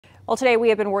Well, today we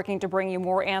have been working to bring you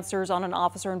more answers on an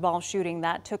officer-involved shooting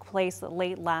that took place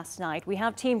late last night. We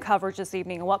have team coverage this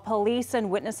evening on what police and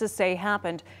witnesses say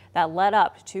happened that led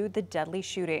up to the deadly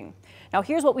shooting. Now,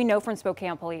 here's what we know from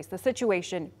Spokane police. The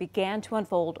situation began to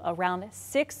unfold around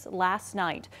 6 last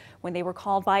night when they were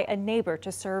called by a neighbor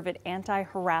to serve an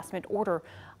anti-harassment order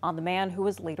on the man who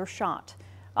was later shot.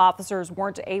 Officers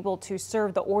weren't able to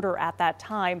serve the order at that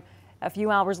time. A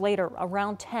few hours later,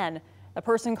 around 10, the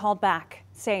person called back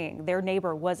saying their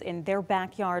neighbor was in their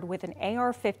backyard with an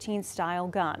AR-15 style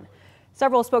gun.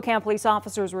 Several Spokane police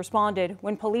officers responded.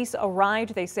 When police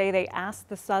arrived, they say they asked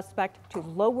the suspect to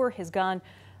lower his gun.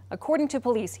 According to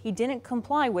police, he didn't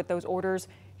comply with those orders.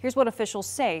 Here's what officials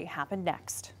say happened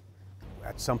next.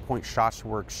 At some point, shots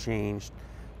were exchanged.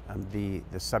 The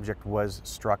subject was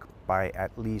struck by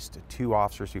at least 2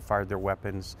 officers who fired their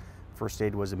weapons. First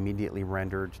aid was immediately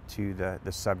rendered to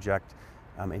the subject,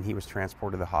 and he was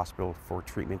transported to the hospital for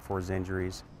treatment for his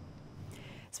injuries.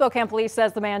 Spokane police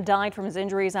says the man died from his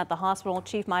injuries at the hospital.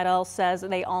 Chief Meidel says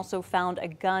they also found a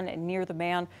gun near the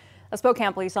man. The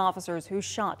Spokane police officers who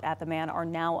shot at the man are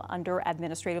now under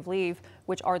administrative leave,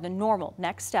 which are the normal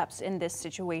next steps in this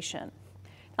situation.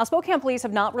 Now, Spokane police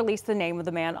have not released the name of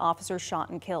the man officers shot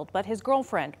and killed, but his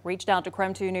girlfriend reached out to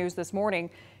KREM 2 News this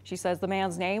morning. She says the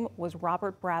man's name was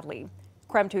Robert Bradley.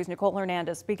 KREM 2's Nicole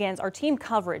Hernandez begins our team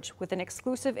coverage with an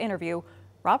exclusive interview.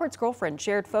 Robert's girlfriend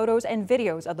shared photos and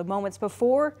videos of the moments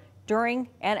before, during,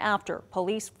 and after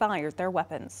police fired their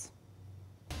weapons.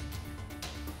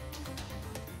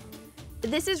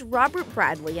 This is Robert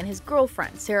Bradley and his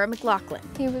girlfriend, Sarah McLaughlin.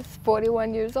 He was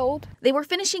 41 years old. They were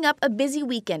finishing up a busy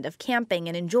weekend of camping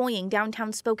and enjoying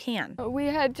downtown Spokane. We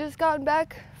had just gotten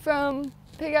back from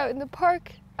Pig Out in the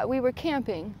Park. We were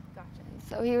camping. Gotcha.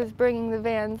 So he was bringing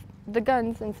the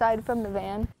guns inside from the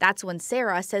van. That's when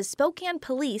Sarah says Spokane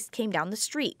police came down the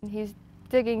street. He's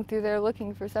digging through there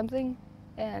looking for something,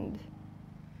 and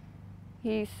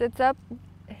he sits up,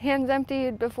 hands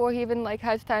empty. Before he even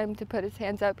has time to put his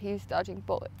hands up, he's dodging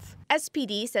bullets.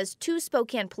 SPD says 2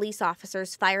 Spokane police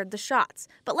officers fired the shots.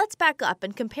 But let's back up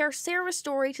and compare Sarah's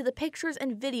story to the pictures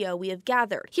and video we have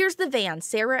gathered. Here's the van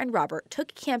Sarah and Robert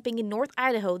took camping in North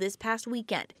Idaho this past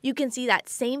weekend. You can see that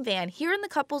same van here in the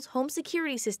couple's home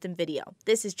security system video.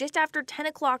 This is just after 10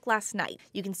 o'clock last night.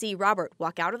 You can see Robert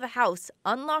walk out of the house,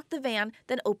 unlock the van,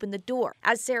 then open the door.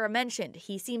 As Sarah mentioned,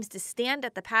 he seems to stand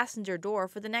at the passenger door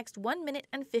for the next 1 minute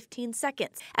and 15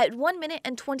 seconds. At 1 minute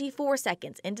and 24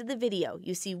 seconds into the video,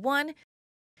 you see 1,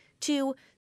 2,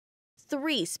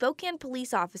 3 Spokane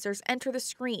police officers enter the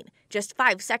screen. Just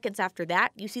 5 seconds after that,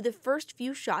 you see the first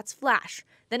few shots flash.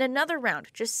 Then another round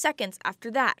just seconds after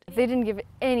that. They didn't give it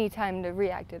any time to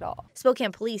react at all.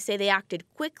 Spokane police say they acted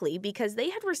quickly because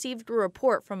they had received a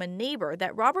report from a neighbor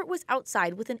that Robert was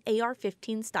outside with an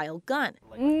AR-15 style gun.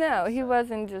 No, he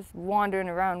wasn't just wandering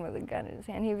around with a gun in his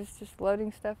hand. He was just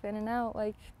loading stuff in and out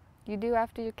like you do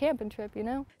after your camping trip, you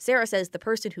know? Sarah says the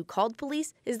person who called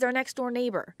police is their next door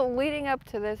neighbor. Leading up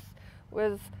to this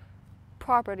was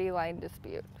property line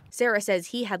dispute. Sarah says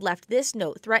he had left this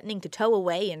note threatening to tow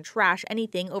away and trash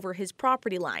anything over his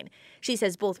property line. She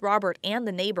says both Robert and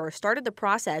the neighbor started the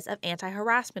process of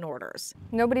anti-harassment orders.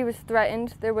 Nobody was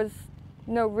threatened. There was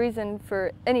no reason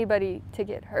for anybody to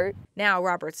get hurt. Now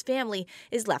Robert's family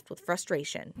is left with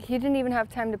frustration. He didn't even have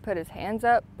time to put his hands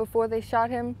up before they shot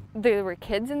him. There were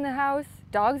kids in the house,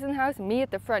 dogs in the house, me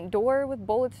at the front door with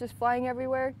bullets just flying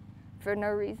everywhere for no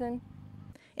reason.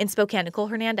 In Spokane, Nicole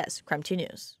Hernandez, KREM 2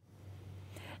 News.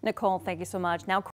 Nicole, thank you so much. Now